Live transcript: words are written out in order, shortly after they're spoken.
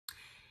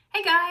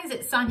Hey guys,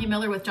 it's Sonia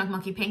Miller with Junk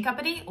Monkey Paint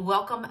Company.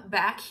 Welcome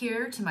back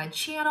here to my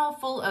channel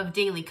full of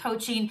daily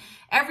coaching.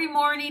 Every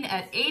morning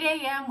at 8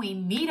 a.m. we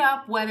meet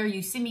up, whether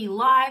you see me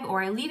live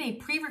or I leave a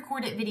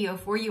pre-recorded video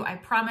for you. I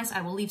promise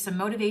I will leave some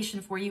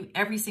motivation for you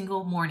every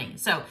single morning.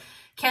 So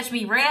catch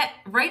me right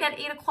at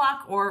 8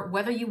 o'clock, or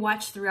whether you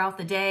watch throughout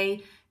the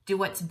day, do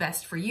what's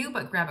best for you,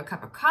 but grab a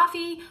cup of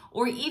coffee,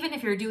 or even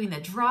if you're doing the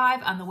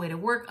drive on the way to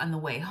work, on the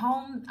way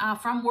home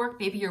from work,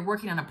 maybe you're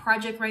working on a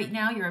project right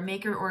now, you're a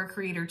maker or a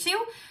creator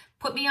too,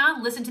 put me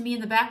on, listen to me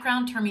in the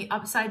background, turn me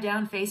upside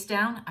down, face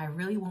down. I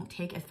really won't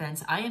take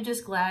offense. I am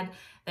just glad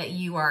that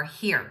you are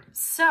here.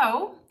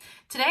 So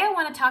today I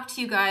want to talk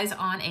to you guys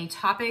on a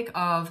topic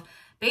of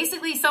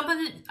basically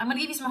something. I'm going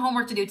to give you some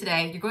homework to do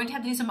today. You're going to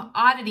have to do some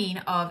auditing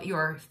of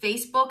your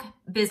Facebook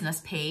business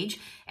page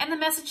and the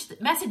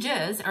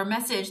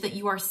message that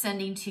you are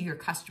sending to your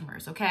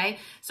customers, okay?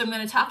 So I'm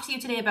going to talk to you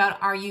today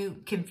about, are you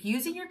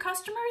confusing your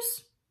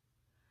customers?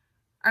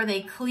 Are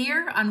they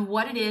clear on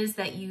what it is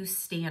that you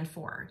stand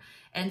for?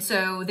 And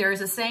so there's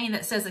a saying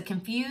that says a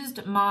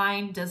confused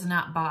mind does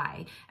not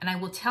buy. And I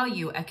will tell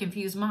you, a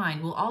confused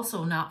mind will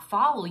also not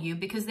follow you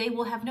because they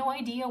will have no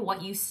idea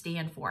what you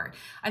stand for.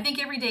 I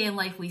think every day in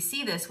life we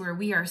see this where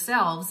we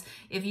ourselves,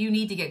 if you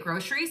need to get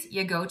groceries,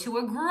 you go to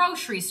a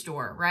grocery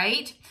store,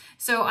 right?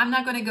 So I'm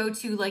not going to go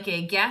to like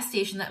a gas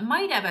station that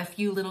might have a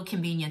few little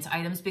convenience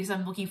items because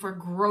I'm looking for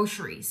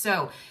groceries.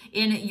 So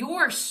in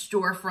your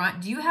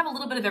storefront, do you have a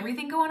little bit of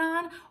everything going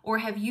on? Or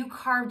have you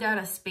carved out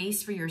a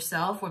space for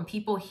yourself when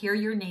people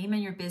hear your name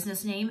and your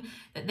business name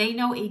that they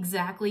know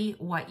exactly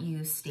what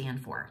you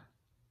stand for?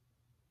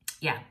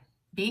 Yeah.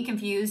 Being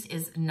confused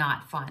is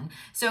not fun.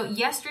 So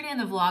yesterday in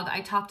the vlog,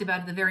 I talked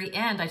about at the very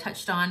end, I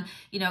touched on,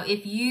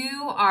 if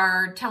you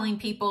are telling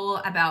people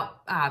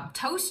about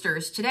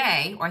toasters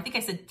today, or I think I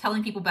said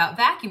telling people about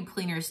vacuum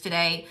cleaners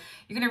today,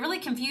 you're going to really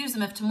confuse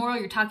them if tomorrow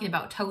you're talking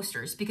about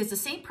toasters, because the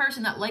same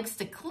person that likes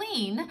to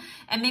clean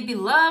and maybe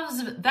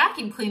loves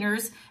vacuum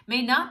cleaners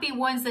may not be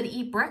ones that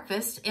eat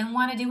breakfast and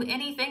want to do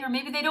anything, or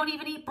maybe they don't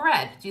even eat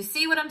bread. Do you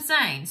see what I'm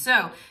saying?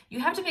 So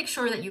you have to make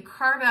sure that you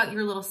carve out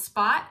your little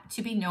spot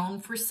to be known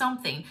for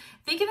something.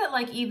 Think of it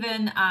like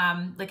even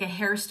like a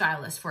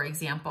hairstylist, for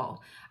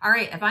example. All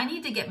right, if I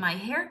need to get my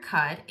hair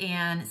cut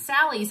and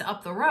Sally's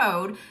up the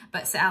road,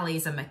 but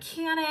Sally's a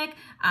mechanic,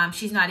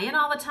 she's not in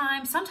all the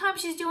time. Sometimes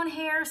she's doing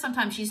hair,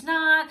 sometimes she's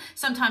not.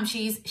 Sometimes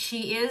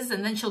she is,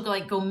 and then she'll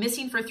go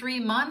missing for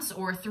 3 months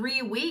or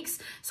 3 weeks.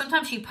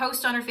 Sometimes she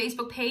posts on her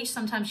Facebook page,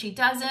 sometimes she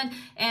doesn't,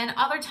 and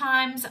other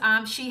times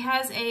she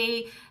has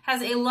a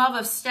love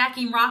of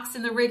stacking rocks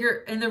in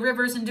the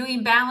rivers and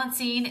doing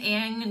balancing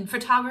and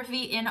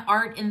photography and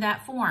art in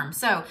that form.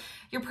 So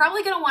you're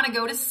probably going to want to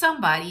go to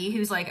somebody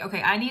who's like,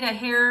 okay, I need a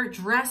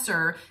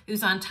hairdresser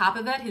who's on top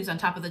of it, who's on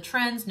top of the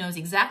trends, knows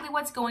exactly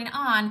what's going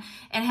on,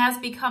 and has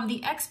become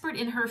the expert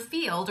in her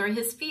field or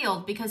his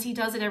field because he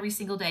does it every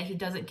single day. He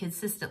does it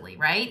consistently,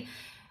 right?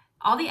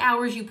 All the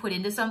hours you put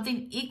into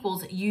something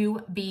equals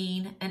you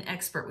being an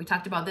expert. We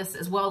talked about this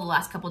as well the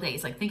last couple of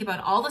days. Like, think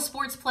about all the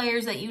sports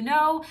players that you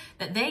know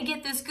that they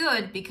get this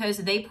good because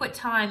they put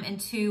time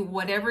into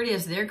whatever it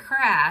is, their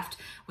craft,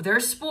 their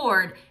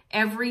sport,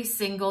 every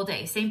single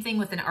day. Same thing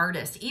with an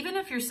artist. Even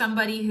if you're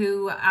somebody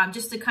who,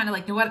 just to kind of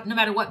like, no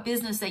matter what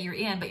business that you're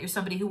in, but you're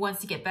somebody who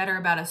wants to get better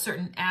about a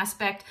certain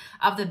aspect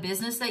of the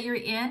business that you're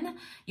in,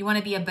 you want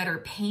to be a better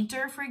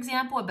painter, for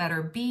example, a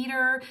better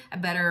beater, a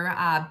better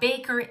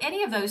baker,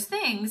 any of those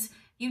things,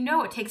 you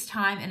know it takes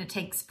time and it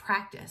takes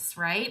practice,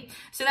 right?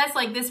 So that's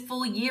like this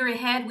full year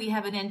ahead. We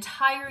have an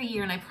entire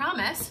year, and I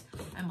promise,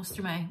 I almost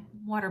threw my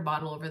water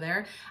bottle over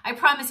there. I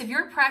promise if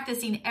you're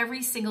practicing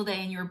every single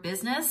day in your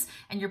business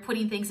and you're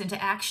putting things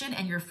into action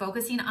and you're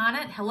focusing on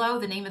it, hello,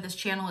 the name of this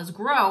channel is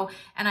Grow,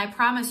 and I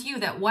promise you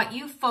that what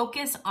you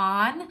focus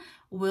on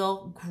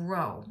will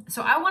grow.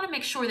 So I want to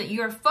make sure that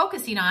you're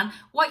focusing on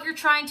what you're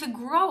trying to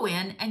grow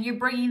in and you're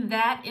bringing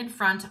that in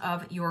front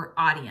of your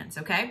audience,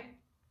 okay?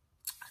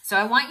 So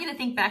I want you to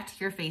think back to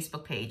your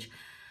Facebook page.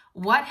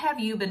 What have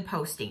you been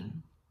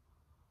posting?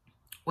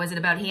 Was it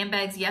about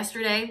handbags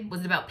yesterday?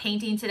 Was it about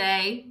painting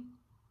today?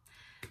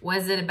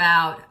 Was it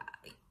about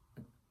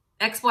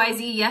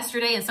XYZ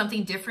yesterday and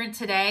something different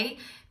today?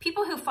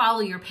 People who follow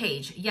your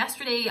page.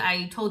 Yesterday,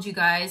 I told you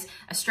guys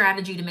a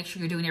strategy to make sure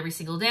you're doing every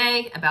single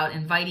day about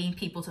inviting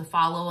people to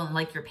follow and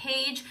like your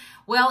page.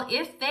 Well,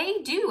 if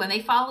they do and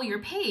they follow your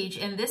page,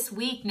 and this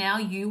week now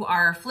you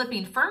are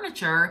flipping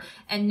furniture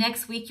and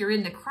next week you're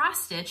into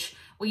cross stitch,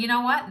 well, you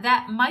know what?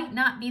 That might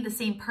not be the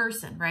same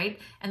person, right?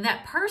 And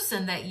that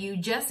person that you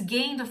just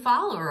gained a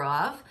follower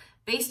of,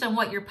 based on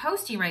what you're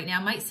posting right now,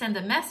 might send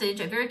a message,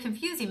 a very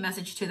confusing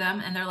message to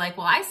them. And they're like,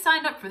 well, I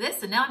signed up for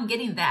this and now I'm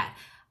getting that.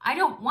 I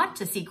don't want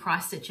to see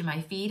cross stitch in my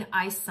feed.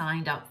 I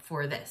signed up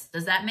for this.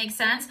 Does that make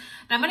sense?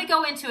 Now I'm going to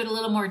go into it a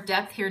little more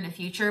depth here in the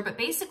future, but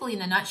basically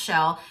in a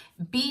nutshell,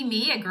 be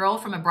me, a girl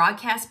from a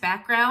broadcast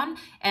background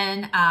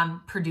and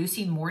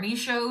producing morning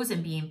shows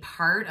and being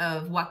part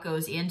of what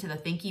goes into the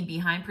thinking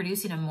behind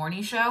producing a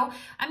morning show,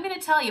 I'm going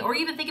to tell you, or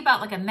even think about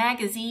like a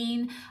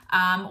magazine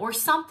or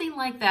something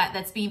like that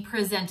that's being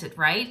presented,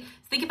 right?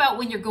 Think about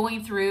when you're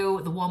going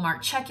through the Walmart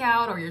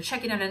checkout or you're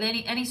checking out at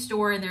any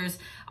store and there's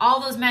all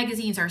those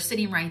magazines are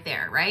sitting right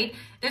there, right?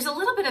 There's a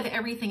little bit of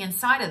everything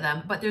inside of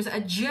them, but there's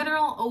a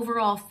general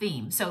overall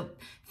theme. So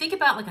think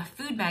about like a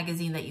food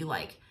magazine that you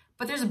like.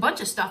 But there's a bunch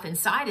of stuff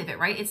inside of it,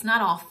 right? It's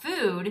not all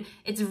food.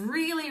 It's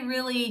really,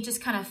 really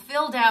just kind of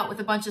filled out with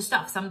a bunch of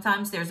stuff.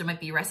 Sometimes there might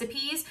be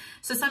recipes.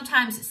 So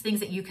sometimes it's things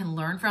that you can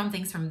learn from,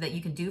 that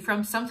you can do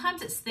from.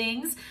 Sometimes it's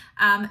things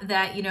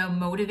that, you know,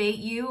 motivate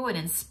you and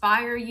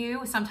inspire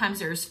you. Sometimes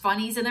there's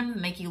funnies in them that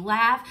make you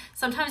laugh.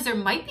 Sometimes there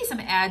might be some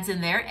ads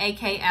in there,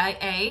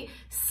 AKA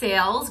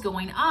sales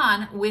going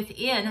on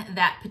within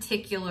that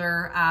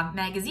particular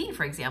magazine,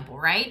 for example,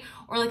 right?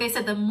 Or like I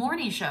said, the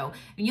morning show.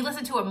 When you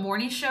listen to a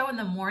morning show in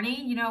the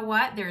morning, you know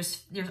what?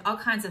 There's all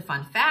kinds of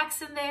fun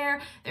facts in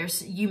there.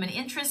 There's human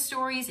interest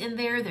stories in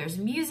there. There's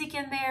music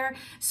in there.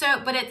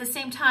 So, but at the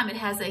same time, it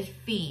has a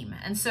theme.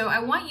 And so I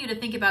want you to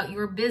think about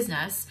your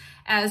business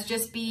as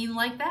just being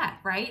like that,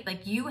 right?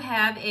 Like you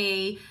have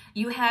a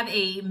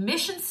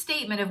mission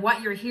statement of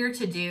what you're here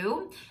to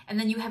do, and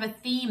then you have a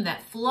theme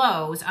that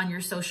flows on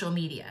your social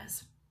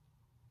medias.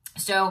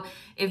 So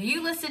if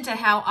you listen to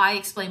how I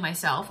explain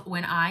myself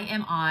when I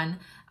am on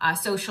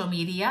social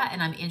media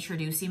and I'm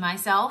introducing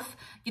myself,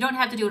 you don't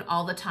have to do it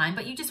all the time,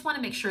 but you just want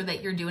to make sure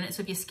that you're doing it.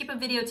 So if you skip a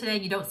video today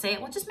and you don't say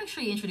it, well, just make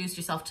sure you introduce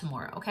yourself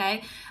tomorrow,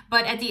 okay?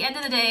 But at the end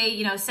of the day,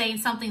 you know, saying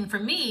something for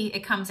me,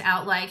 it comes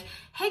out like,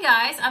 hey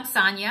guys, I'm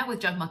Sonia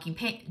with Jug Monkey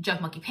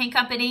Paint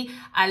Company.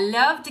 I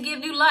love to give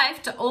new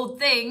life to old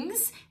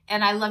things,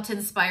 and I love to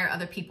inspire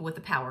other people with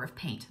the power of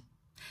paint.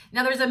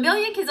 Now, there's a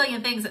million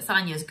gazillion things that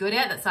Sonia is good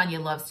at, that Sonia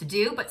loves to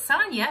do, but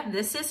Sonia,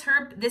 this is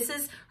her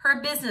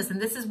business,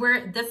 and this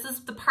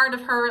is the part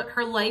of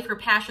her life, her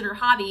passion, her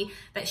hobby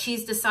that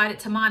she's decided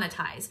to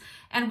monetize.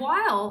 And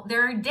while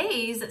there are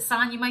days that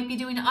Sonia might be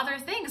doing other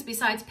things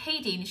besides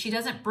painting, she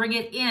doesn't bring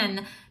it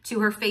in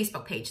to her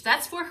Facebook page.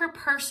 That's for her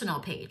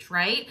personal page,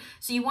 right?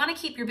 So you want to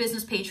keep your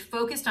business page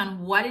focused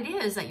on what it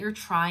is that you're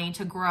trying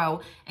to grow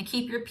and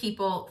keep your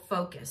people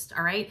focused,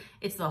 all right?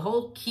 It's the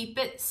whole keep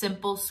it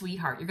simple,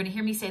 sweetheart. You're going to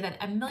hear me say that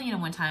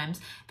 1,000,001 times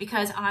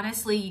because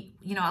honestly,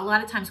 you know, a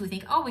lot of times we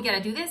think, oh, we got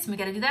to do this and we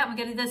got to do that and we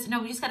got to do this.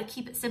 No, we just got to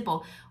keep it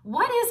simple.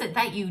 What is it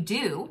that you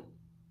do?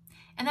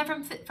 And then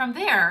from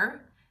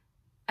there,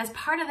 as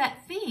part of that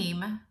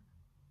theme,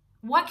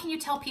 what can you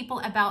tell people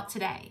about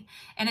today?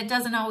 And it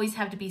doesn't always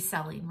have to be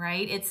selling,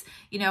 right? It's,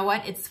 you know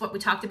what? It's what we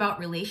talked about,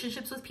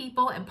 relationships with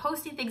people and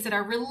posting things that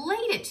are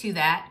related to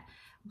that,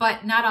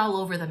 but not all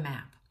over the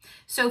map.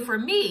 So for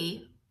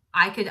me,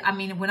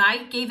 when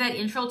I gave that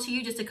intro to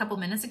you just a couple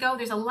minutes ago,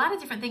 there's a lot of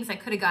different things I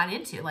could have got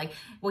into. Like,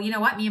 well, you know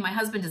what? Me and my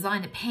husband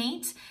designed a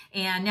paint,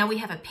 and now we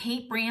have a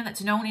paint brand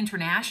that's known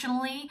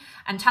internationally.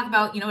 And talk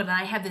about, you know, that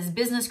I have this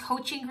business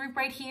coaching group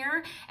right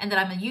here, and that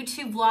I'm a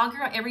YouTube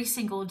vlogger every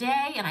single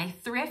day, and I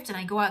thrift, and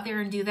I go out there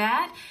and do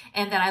that,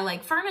 and that I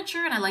like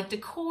furniture, and I like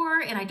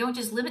decor, and I don't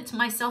just limit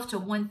myself to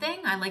one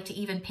thing. I like to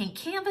even paint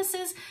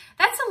canvases.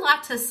 That's a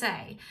lot to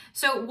say.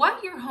 So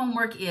what your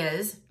homework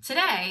is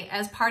today,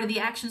 as part of the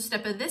action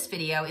step of this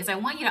video, is I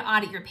want you to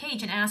audit your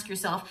page and ask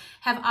yourself,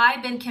 have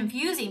I been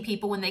confusing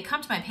people when they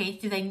come to my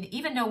page? Do they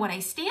even know what I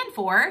stand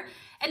for?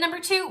 And number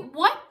two,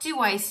 what do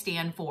I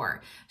stand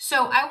for?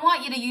 So I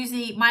want you to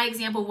use my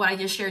example of what I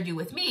just shared you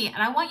with me, and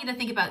I want you to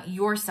think about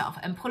yourself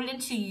and put it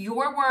into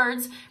your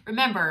words.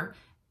 Remember,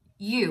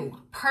 you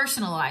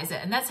personalize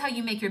it. And that's how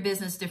you make your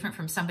business different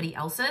from somebody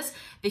else's,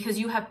 because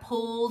you have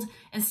pulled,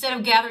 instead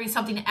of gathering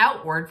something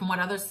outward from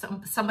what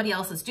somebody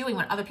else is doing,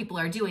 what other people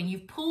are doing,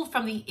 you've pulled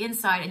from the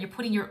inside and you're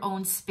putting your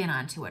own spin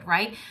onto it,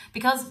 right?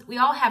 Because we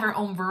all have our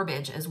own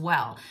verbiage as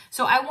well.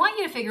 So I want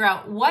you to figure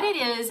out what it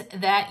is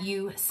that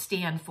you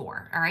stand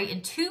for, all right?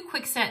 In 2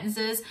 quick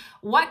sentences,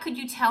 what could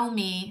you tell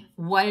me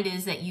what it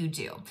is that you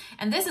do?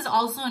 And this is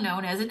also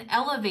known as an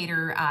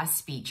elevator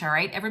speech, all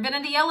right? Ever been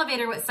in the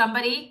elevator with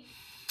somebody?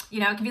 You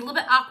know, it can be a little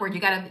bit awkward.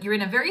 You're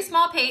in a very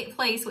small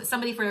place with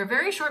somebody for a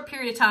very short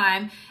period of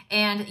time,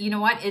 and you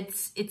know what?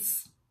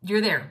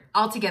 You're there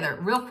all together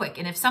real quick.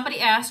 And if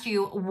somebody asked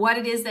you what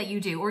it is that you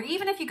do, or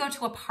even if you go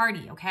to a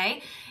party,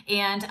 okay,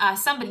 and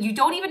somebody, you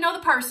don't even know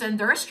the person,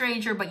 they're a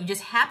stranger, but you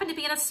just happen to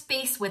be in a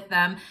space with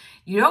them.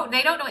 They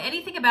don't know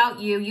anything about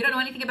you. You don't know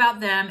anything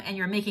about them, and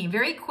you're making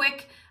very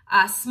quick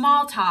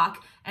small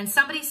talk. And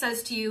somebody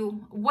says to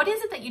you, "What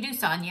is it that you do,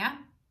 Sonia?"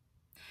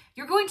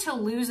 You're going to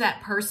lose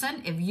that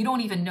person if you don't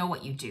even know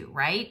what you do,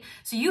 right?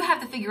 So you have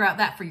to figure out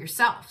that for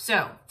yourself.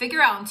 So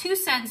figure out in 2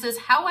 sentences,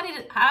 how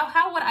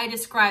would I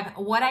describe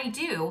what I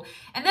do?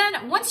 And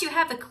then once you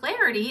have the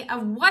clarity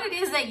of what it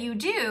is that you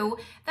do,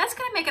 that's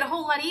going to make it a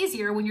whole lot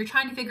easier when you're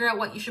trying to figure out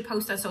what you should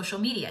post on social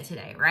media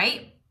today,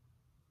 right?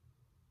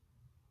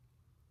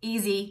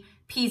 Easy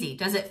peasy.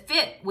 Does it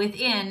fit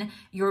within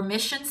your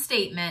mission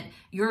statement,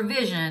 your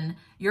vision,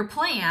 your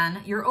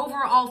plan, your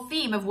overall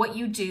theme of what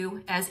you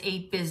do as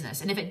a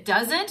business. And if it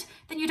doesn't,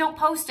 then you don't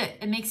post it.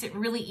 It makes it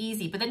really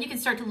easy. But then you can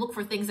start to look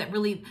for things that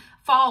really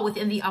fall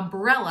within the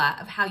umbrella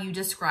of how you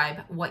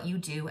describe what you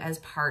do as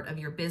part of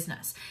your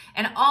business.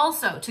 And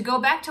also, to go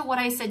back to what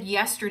I said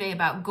yesterday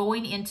about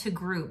going into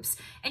groups.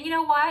 And you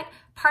know what?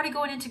 Part of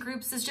going into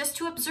groups is just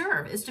to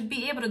observe, is to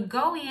be able to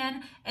go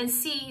in and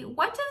see,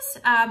 what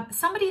does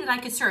somebody that I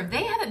could serve?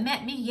 They haven't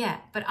met me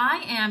yet, but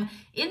I am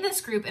in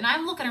this group and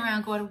I'm looking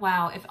around going,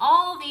 wow, if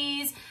all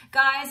these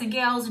guys and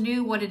gals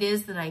knew what it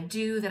is that I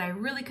do, that I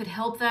really could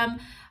help them.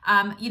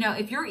 You know,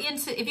 if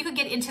you could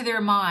get into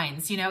their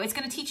minds, you know, it's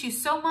going to teach you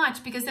so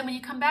much, because then when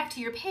you come back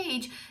to your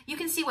page, you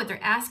can see what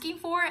they're asking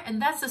for.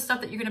 And that's the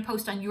stuff that you're going to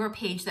post on your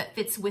page that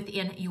fits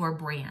within your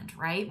brand,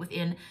 right?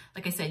 Within,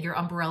 like I said, your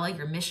umbrella,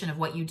 your mission of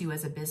what you do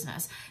as a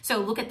business. So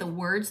look at the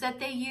words that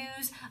they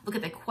use, look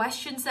at the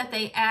questions that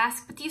they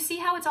ask. But do you see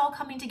how it's all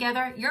coming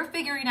together? You're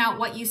figuring out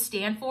what you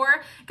stand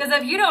for, because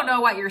if you don't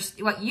know what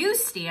you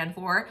stand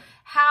for,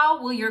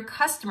 how will your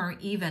customer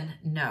even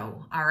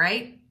know? All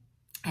right.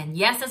 And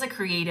yes, as a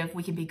creative,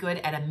 we can be good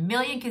at a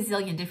million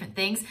gazillion different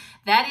things.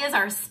 That is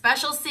our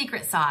special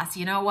secret sauce.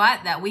 You know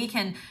what? That we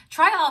can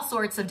try all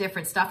sorts of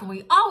different stuff, and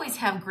we always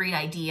have great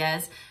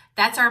ideas.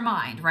 That's our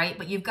mind, right?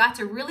 But you've got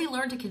to really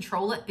learn to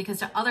control it, because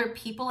to other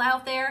people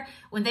out there,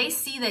 when they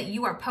see that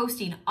you are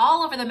posting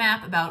all over the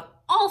map about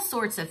all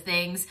sorts of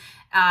things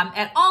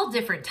at all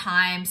different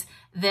times,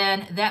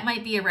 then that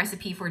might be a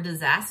recipe for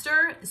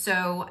disaster.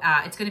 So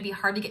it's going to be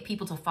hard to get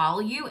people to follow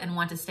you and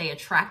want to stay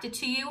attracted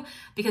to you,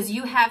 because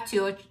you have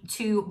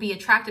to be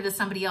attracted to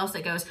somebody else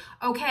that goes,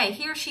 okay,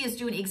 he or she is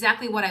doing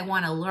exactly what I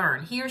want to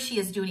learn. He or she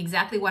is doing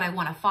exactly what I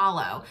want to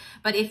follow.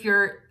 But if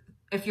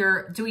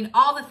you're doing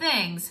all the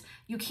things,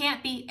 you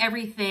can't be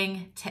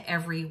everything to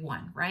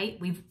everyone, right?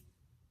 We've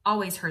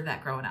always heard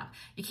that growing up.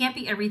 You can't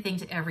be everything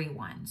to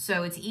everyone.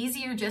 So it's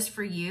easier just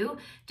for you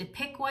to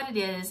pick what it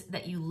is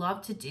that you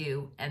love to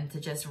do and to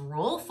just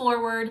roll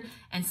forward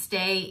and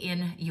stay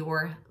in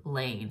your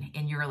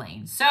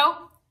lane,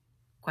 So,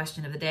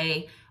 question of the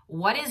day,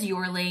 what is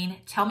your lane?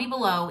 Tell me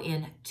below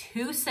in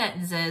 2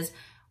 sentences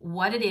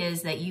what it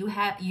is that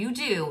you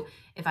do.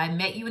 If I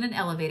met you in an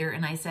elevator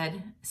and I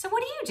said, so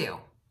what do you do?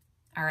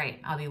 All right,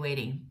 I'll be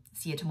waiting.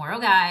 See you tomorrow,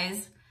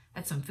 guys.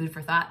 That's some food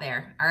for thought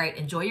there. All right,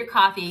 enjoy your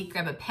coffee,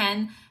 grab a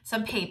pen,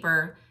 some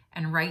paper,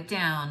 and write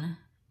down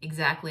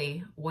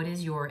exactly what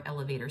is your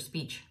elevator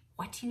speech.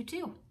 What do you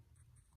do?